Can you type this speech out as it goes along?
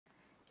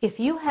If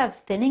you have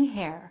thinning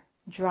hair,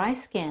 dry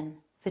skin,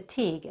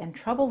 fatigue, and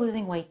trouble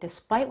losing weight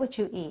despite what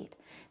you eat,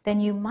 then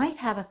you might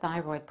have a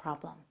thyroid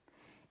problem.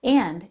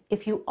 And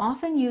if you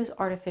often use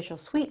artificial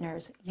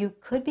sweeteners, you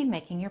could be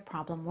making your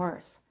problem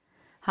worse.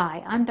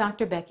 Hi, I'm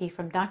Dr. Becky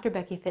from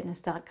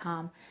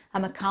drbeckyfitness.com.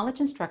 I'm a college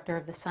instructor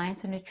of the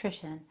science of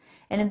nutrition,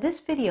 and in this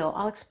video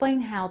I'll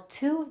explain how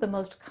two of the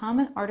most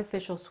common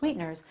artificial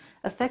sweeteners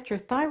affect your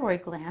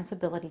thyroid gland's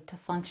ability to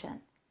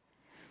function.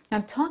 Now,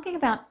 I'm talking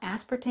about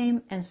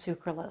aspartame and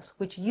sucralose,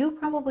 which you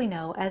probably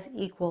know as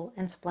Equal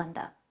and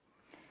Splenda.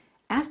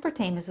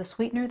 Aspartame is a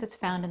sweetener that's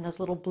found in those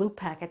little blue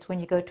packets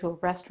when you go to a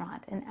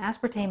restaurant, and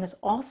aspartame is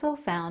also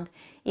found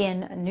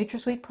in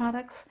NutraSweet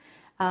products.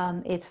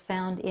 It's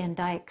found in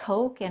Diet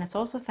Coke, and it's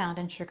also found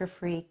in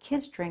sugar-free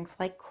kids drinks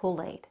like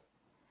Kool-Aid.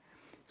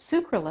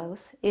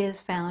 Sucralose is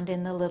found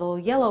in the little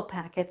yellow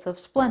packets of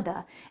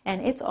Splenda,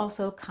 and it's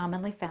also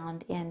commonly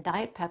found in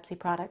Diet Pepsi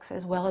products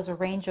as well as a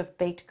range of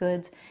baked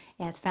goods,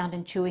 and it's found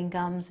in chewing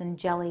gums and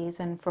jellies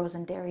and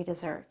frozen dairy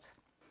desserts.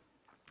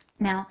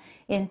 Now,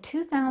 in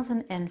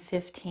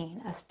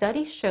 2015, a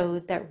study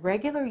showed that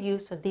regular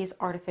use of these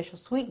artificial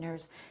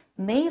sweeteners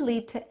may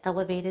lead to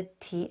elevated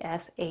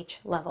TSH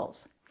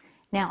levels.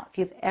 Now, if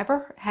you've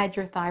ever had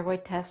your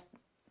thyroid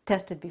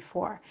tested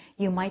before,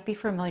 you might be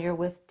familiar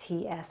with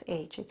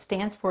TSH. It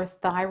stands for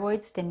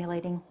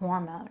thyroid-stimulating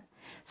hormone.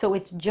 So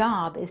its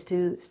job is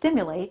to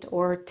stimulate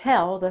or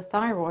tell the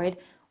thyroid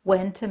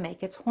when to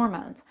make its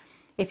hormones.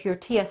 If your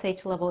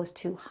TSH level is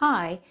too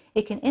high,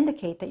 it can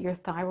indicate that your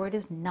thyroid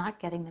is not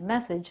getting the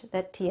message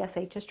that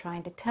TSH is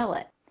trying to tell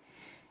it.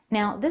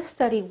 Now, this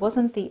study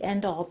wasn't the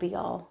end-all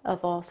be-all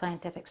of all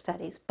scientific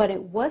studies, but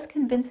it was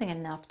convincing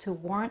enough to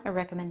warrant a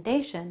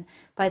recommendation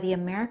by the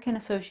American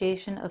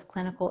Association of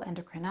Clinical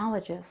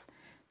Endocrinologists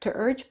to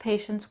urge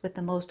patients with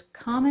the most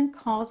common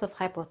cause of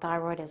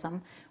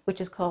hypothyroidism,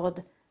 which is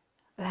called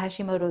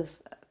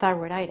Hashimoto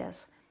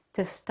Thyroiditis,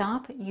 to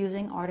stop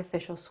using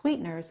artificial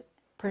sweeteners,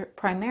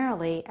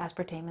 primarily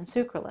aspartame and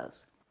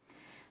sucralose.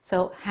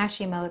 So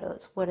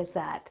Hashimoto's, what is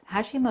that?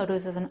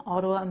 Hashimoto's is an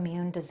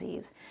autoimmune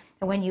disease.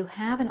 And when you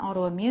have an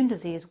autoimmune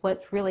disease,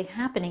 what's really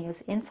happening is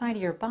inside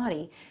of your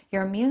body,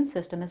 your immune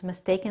system is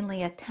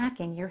mistakenly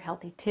attacking your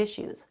healthy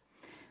tissues.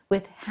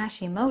 With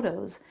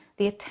Hashimoto's,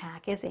 the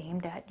attack is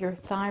aimed at your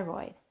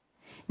thyroid.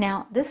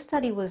 Now, this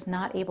study was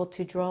not able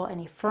to draw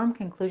any firm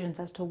conclusions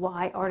as to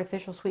why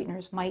artificial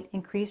sweeteners might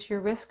increase your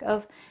risk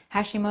of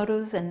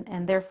Hashimoto's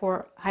and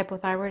therefore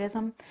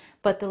hypothyroidism,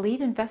 but the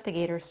lead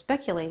investigator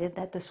speculated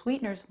that the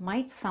sweeteners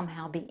might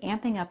somehow be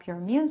amping up your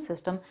immune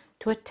system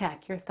to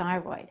attack your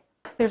thyroid.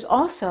 There's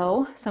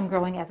also some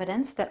growing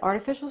evidence that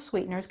artificial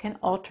sweeteners can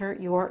alter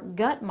your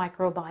gut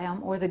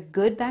microbiome, or the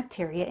good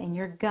bacteria in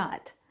your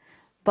gut.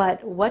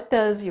 But what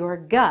does your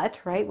gut,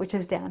 right, which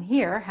is down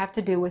here, have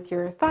to do with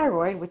your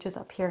thyroid, which is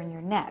up here in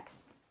your neck?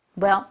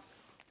 Well,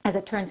 as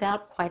it turns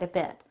out, quite a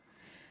bit.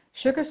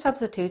 Sugar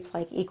substitutes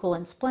like Equal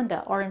and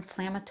Splenda are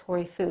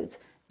inflammatory foods,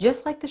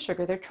 just like the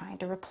sugar they're trying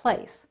to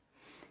replace.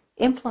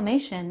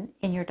 Inflammation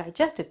in your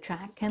digestive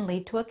tract can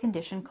lead to a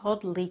condition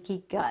called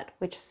leaky gut,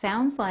 which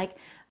sounds like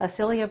a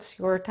silly,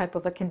 obscure type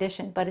of a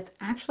condition, but it's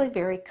actually a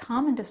very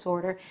common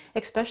disorder,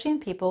 especially in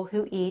people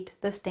who eat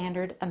the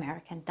standard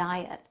American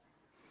diet.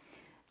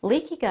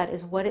 Leaky gut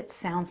is what it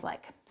sounds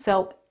like.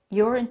 So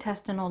your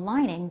intestinal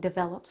lining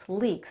develops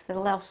leaks that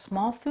allow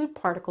small food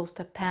particles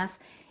to pass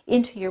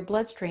into your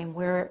bloodstream,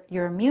 where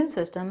your immune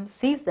system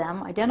sees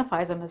them,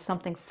 identifies them as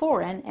something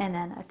foreign, and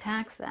then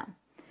attacks them.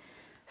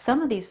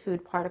 Some of these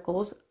food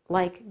particles,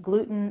 like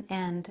gluten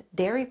and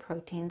dairy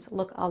proteins,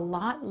 look a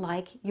lot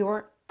like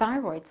your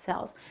thyroid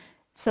cells.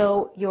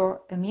 So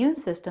your immune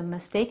system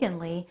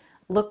mistakenly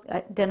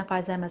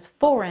identifies them as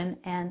foreign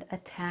and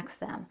attacks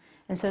them.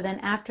 And so then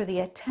after the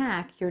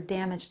attack, your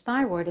damaged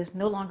thyroid is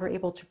no longer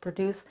able to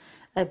produce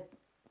a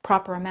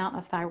proper amount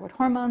of thyroid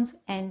hormones,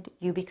 and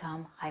you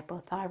become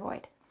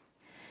hypothyroid.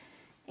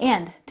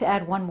 And to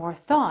add one more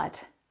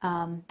thought,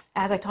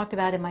 as I talked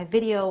about in my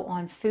video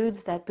on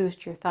foods that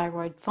boost your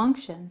thyroid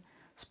function,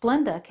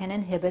 Splenda can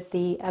inhibit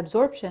the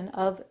absorption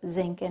of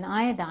zinc and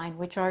iodine,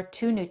 which are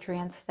two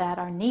nutrients that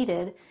are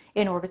needed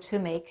in order to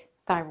make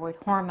thyroid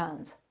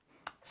hormones.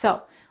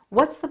 So,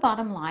 what's the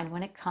bottom line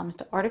when it comes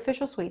to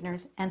artificial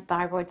sweeteners and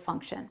thyroid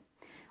function?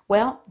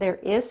 Well, there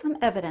is some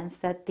evidence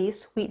that these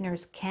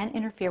sweeteners can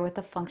interfere with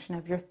the function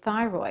of your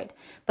thyroid,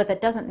 but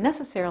that doesn't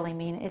necessarily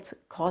mean it's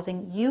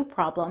causing you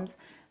problems.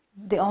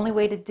 The only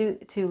way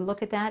to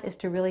look at that is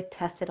to really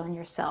test it on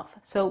yourself.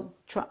 So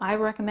I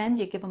recommend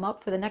you give them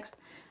up for the next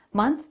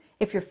month.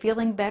 If you're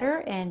feeling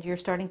better and you're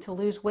starting to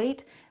lose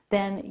weight,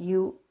 then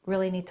you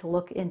really need to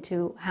look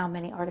into how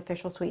many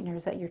artificial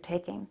sweeteners that you're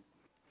taking.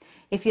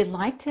 If you'd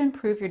like to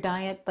improve your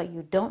diet but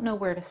you don't know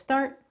where to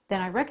start, then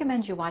I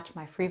recommend you watch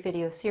my free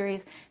video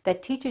series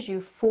that teaches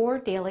you 4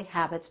 daily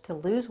habits to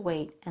lose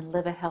weight and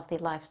live a healthy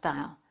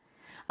lifestyle.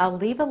 I'll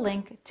leave a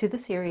link to the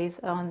series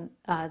on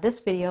this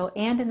video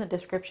and in the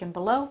description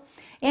below.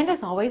 And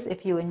as always,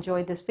 if you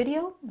enjoyed this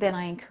video, then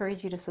I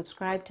encourage you to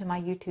subscribe to my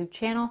YouTube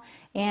channel,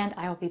 and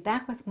I will be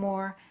back with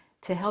more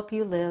to help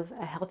you live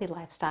a healthy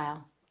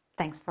lifestyle.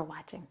 Thanks for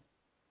watching.